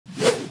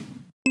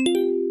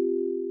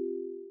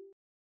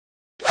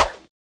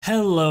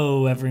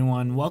Hello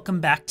everyone,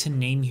 welcome back to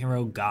Name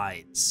Hero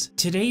Guides.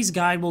 Today's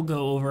guide will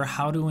go over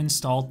how to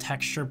install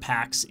texture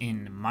packs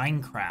in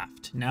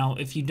Minecraft. Now,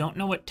 if you don't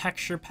know what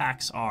texture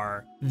packs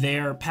are,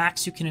 they're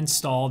packs you can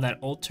install that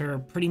alter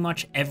pretty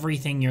much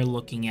everything you're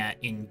looking at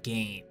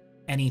in-game.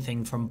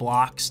 Anything from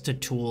blocks to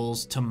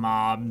tools to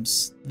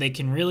mobs, they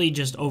can really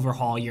just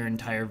overhaul your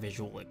entire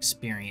visual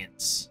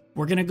experience.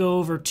 We're going to go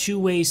over two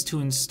ways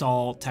to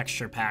install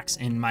texture packs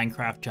in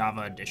Minecraft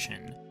Java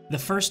Edition. The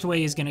first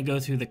way is going to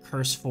go through the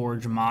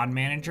Curseforge mod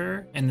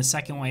manager, and the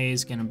second way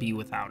is going to be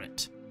without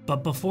it.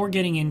 But before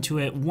getting into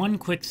it, one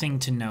quick thing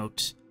to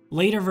note.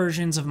 Later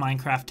versions of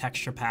Minecraft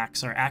texture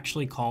packs are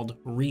actually called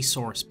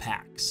resource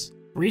packs.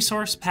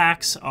 Resource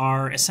packs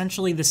are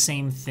essentially the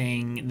same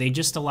thing, they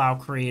just allow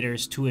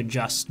creators to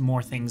adjust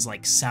more things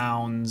like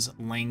sounds,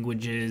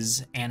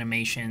 languages,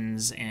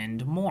 animations,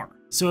 and more.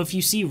 So if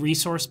you see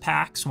resource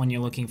packs when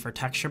you're looking for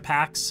texture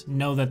packs,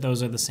 know that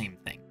those are the same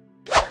thing.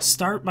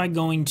 Start by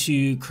going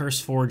to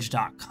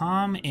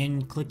curseforge.com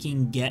and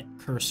clicking Get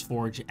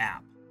Curseforge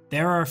app.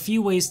 There are a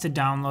few ways to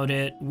download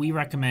it. We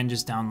recommend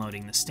just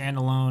downloading the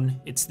standalone.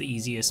 It's the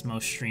easiest,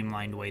 most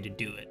streamlined way to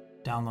do it.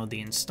 Download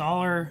the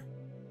installer,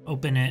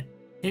 open it,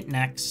 hit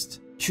next,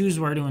 choose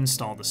where to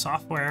install the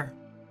software,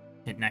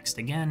 hit next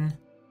again,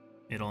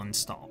 it'll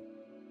install.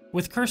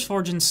 With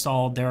Curseforge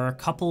installed, there are a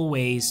couple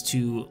ways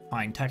to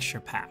find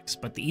texture packs,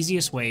 but the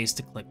easiest way is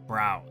to click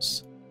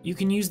Browse. You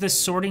can use this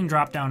sorting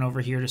dropdown over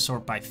here to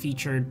sort by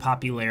featured,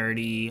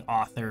 popularity,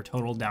 author,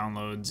 total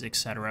downloads,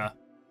 etc.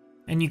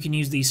 And you can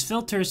use these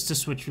filters to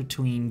switch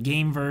between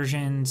game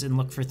versions and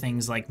look for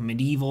things like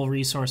medieval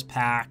resource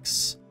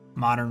packs,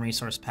 modern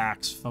resource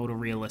packs,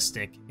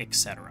 photorealistic,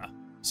 etc.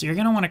 So you're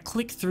going to want to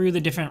click through the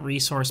different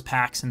resource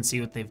packs and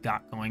see what they've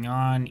got going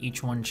on.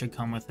 Each one should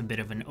come with a bit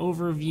of an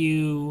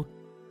overview.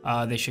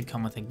 They should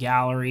come with a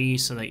gallery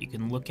so that you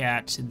can look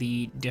at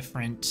the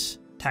different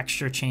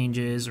texture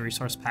changes,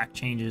 resource pack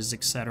changes,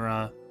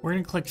 etc. We're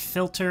going to click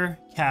Filter,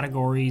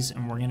 Categories,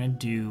 and we're going to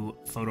do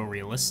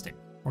Photorealistic.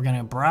 We're going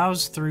to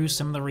browse through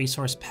some of the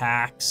resource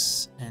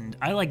packs, and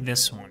I like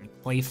this one,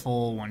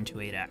 Playful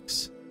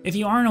 128X. If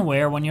you aren't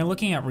aware, when you're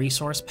looking at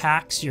resource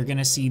packs, you're going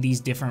to see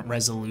these different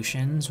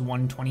resolutions.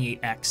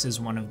 128X is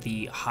one of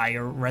the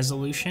higher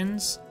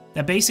resolutions.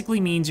 That basically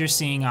means you're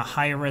seeing a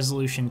higher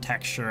resolution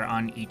texture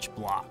on each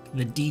block.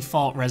 The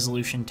default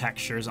resolution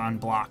textures on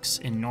blocks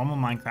in normal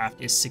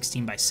Minecraft is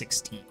 16 by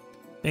 16.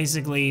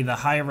 Basically, the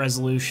higher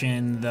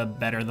resolution, the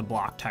better the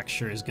block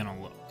texture is gonna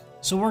look.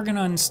 So we're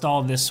gonna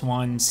install this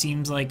one.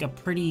 Seems like a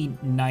pretty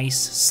nice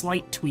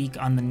slight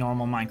tweak on the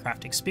normal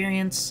Minecraft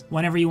experience.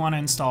 Whenever you wanna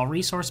install a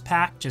resource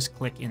pack, just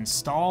click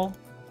Install,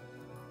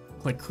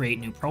 click Create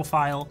New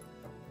Profile,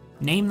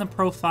 name the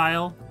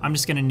profile. I'm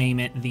just gonna name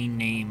it the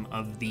name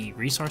of the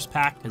resource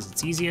pack because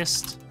it's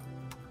easiest.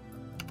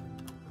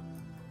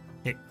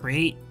 Hit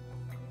create.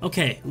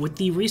 Okay, with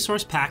the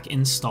resource pack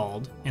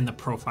installed and the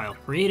profile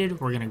created,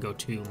 we're gonna go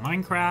to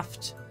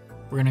Minecraft.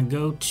 We're gonna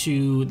go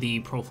to the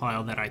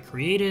profile that I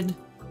created,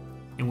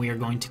 and we are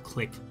going to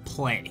click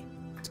play.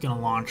 It's gonna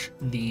launch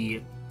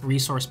the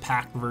resource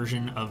pack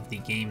version of the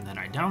game that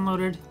I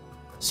downloaded.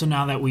 So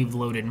now that we've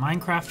loaded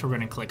Minecraft, we're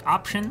gonna click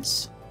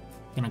options.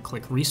 Going to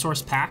click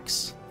Resource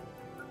Packs.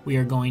 We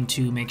are going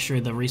to make sure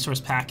the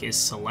resource pack is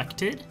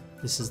selected.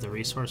 This is the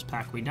resource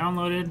pack we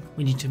downloaded.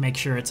 We need to make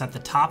sure it's at the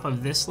top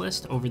of this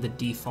list over the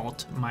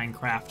default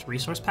Minecraft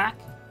resource pack.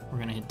 We're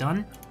going to hit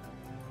done.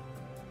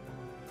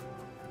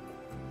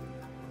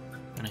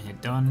 Going to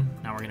hit done.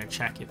 Now we're going to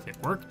check if it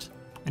worked.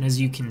 And as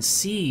you can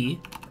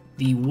see,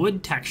 the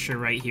wood texture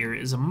right here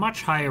is a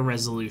much higher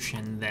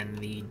resolution than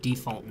the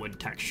default wood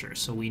texture,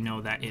 so we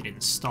know that it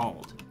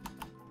installed.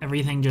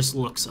 Everything just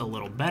looks a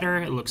little better,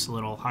 it looks a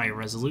little higher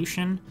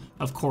resolution.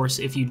 Of course,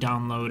 if you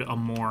download a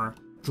more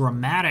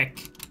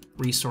dramatic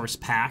resource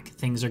pack,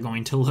 things are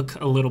going to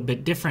look a little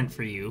bit different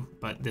for you,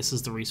 but this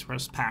is the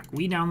resource pack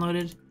we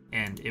downloaded,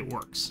 and it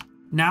works.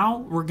 Now,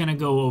 we're gonna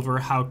go over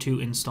how to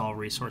install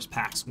resource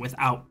packs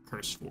without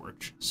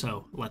Curseforge,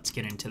 so let's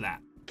get into that.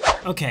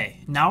 Okay,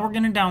 now we're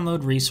gonna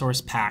download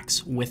resource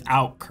packs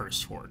without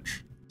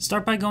Curseforge.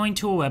 Start by going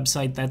to a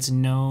website that's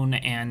known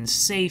and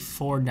safe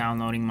for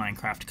downloading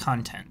Minecraft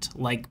content,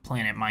 like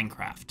Planet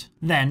Minecraft.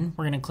 Then,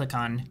 we're going to click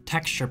on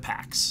Texture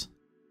Packs.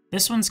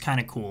 This one's kind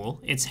of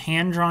cool. It's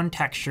hand-drawn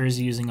textures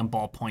using a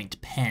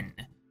ballpoint pen.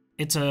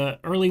 It's a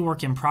early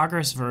work in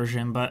progress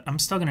version, but I'm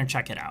still going to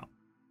check it out.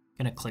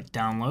 I'm going to click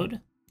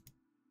Download,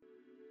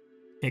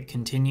 hit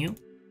Continue,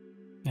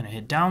 I'm going to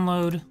hit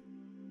Download,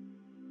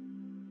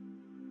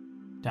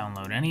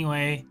 Download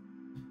anyway.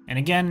 And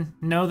again,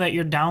 know that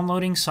you're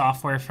downloading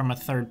software from a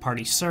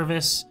third-party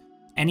service.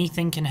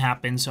 Anything can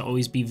happen, so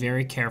always be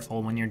very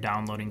careful when you're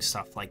downloading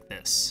stuff like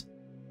this.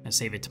 I'm gonna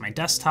save it to my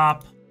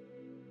desktop.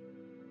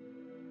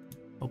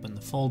 Open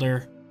the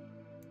folder.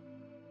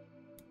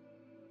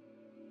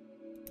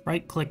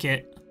 Right-click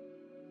it.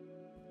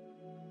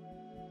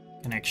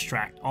 Gonna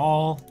extract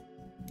all.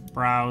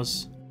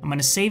 Browse. I'm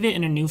gonna save it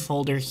in a new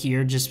folder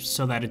here just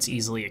so that it's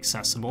easily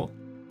accessible.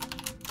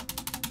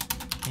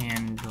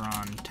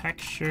 Hand-drawn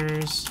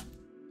textures.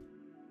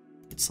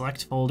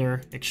 select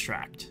folder,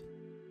 extract.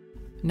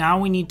 Now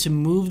we need to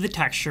move the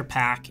texture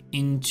pack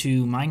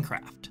into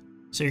Minecraft.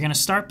 So you're gonna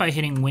start by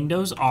hitting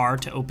Windows R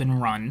to open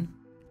Run.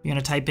 You're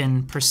gonna type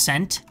in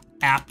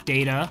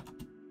 %appdata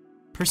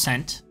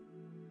 %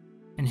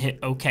 and hit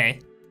OK.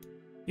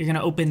 You're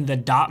gonna open the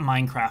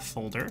 .minecraft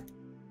folder.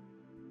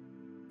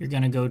 You're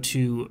gonna go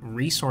to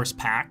Resource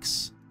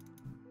Packs.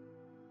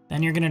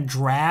 Then you're gonna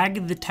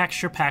drag the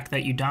texture pack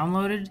that you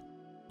downloaded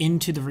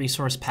into the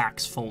Resource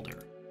Packs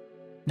folder.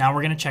 Now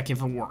we're gonna check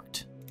if it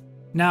worked.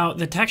 Now,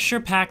 the texture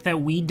pack that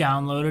we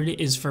downloaded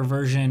is for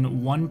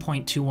version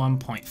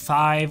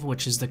 1.21.5,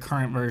 which is the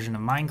current version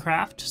of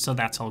Minecraft, so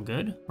that's all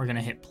good. We're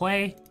gonna hit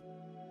play.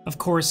 Of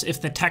course,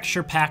 if the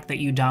texture pack that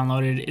you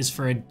downloaded is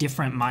for a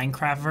different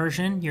Minecraft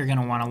version, you're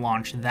gonna wanna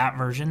launch that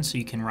version so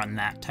you can run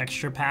that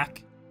texture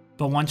pack.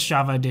 But once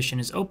Java Edition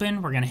is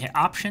open, we're gonna hit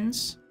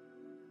Options.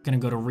 We're gonna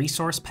go to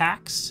Resource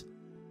Packs,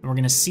 and we're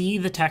gonna see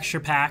the texture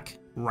pack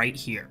right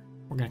here.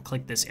 We're gonna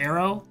click this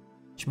arrow,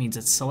 which means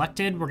it's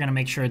selected. We're gonna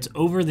make sure it's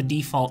over the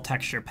default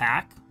texture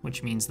pack,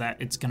 which means that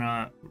it's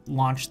gonna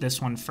launch this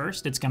one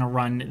first. It's gonna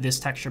run this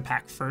texture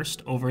pack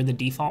first over the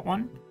default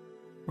one.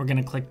 We're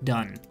gonna click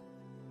Done.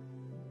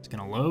 It's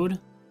gonna load.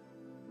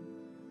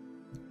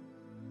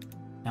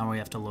 Now we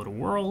have to load a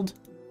world.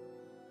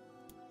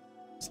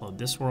 Let's load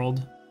this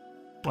world.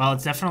 Well,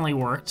 it's definitely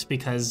worked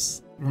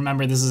because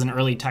remember, this is an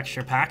early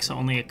texture pack, so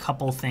only a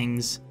couple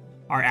things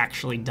are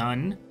actually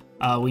done.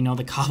 We know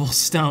the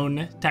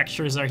cobblestone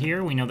textures are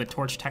here. We know the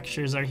torch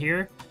textures are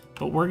here,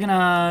 but we're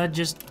gonna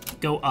just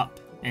go up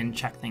and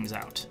check things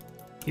out.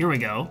 Here we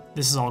go.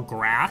 This is all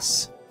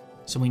grass.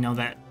 So we know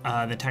that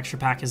the texture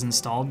pack is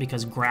installed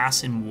because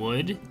grass and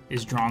wood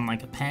is drawn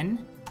like a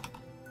pen.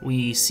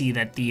 We see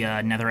that the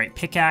netherite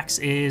pickaxe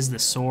is, the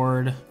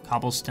sword,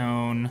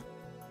 cobblestone,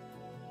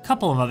 a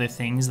couple of other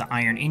things, the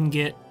iron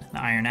ingot,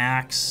 the iron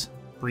axe,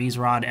 breeze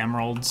rod,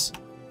 emeralds.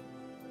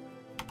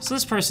 So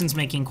this person's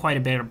making quite a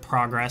bit of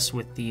progress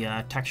with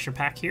the texture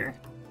pack here.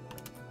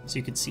 As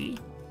you can see,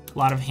 a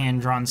lot of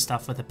hand-drawn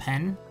stuff with a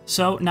pen.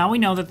 So now we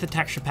know that the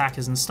texture pack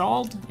is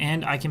installed,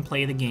 and I can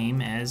play the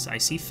game as I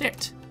see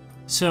fit.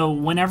 So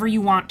whenever you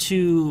want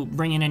to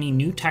bring in any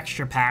new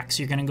texture packs,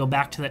 you're gonna go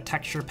back to the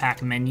texture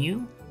pack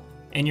menu,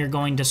 and you're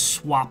going to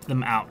swap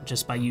them out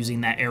just by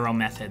using that arrow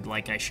method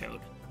like I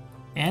showed.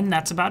 And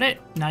that's about it.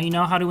 Now you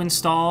know how to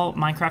install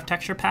Minecraft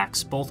texture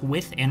packs, both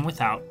with and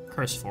without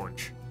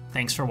Curseforge.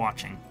 Thanks for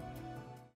watching.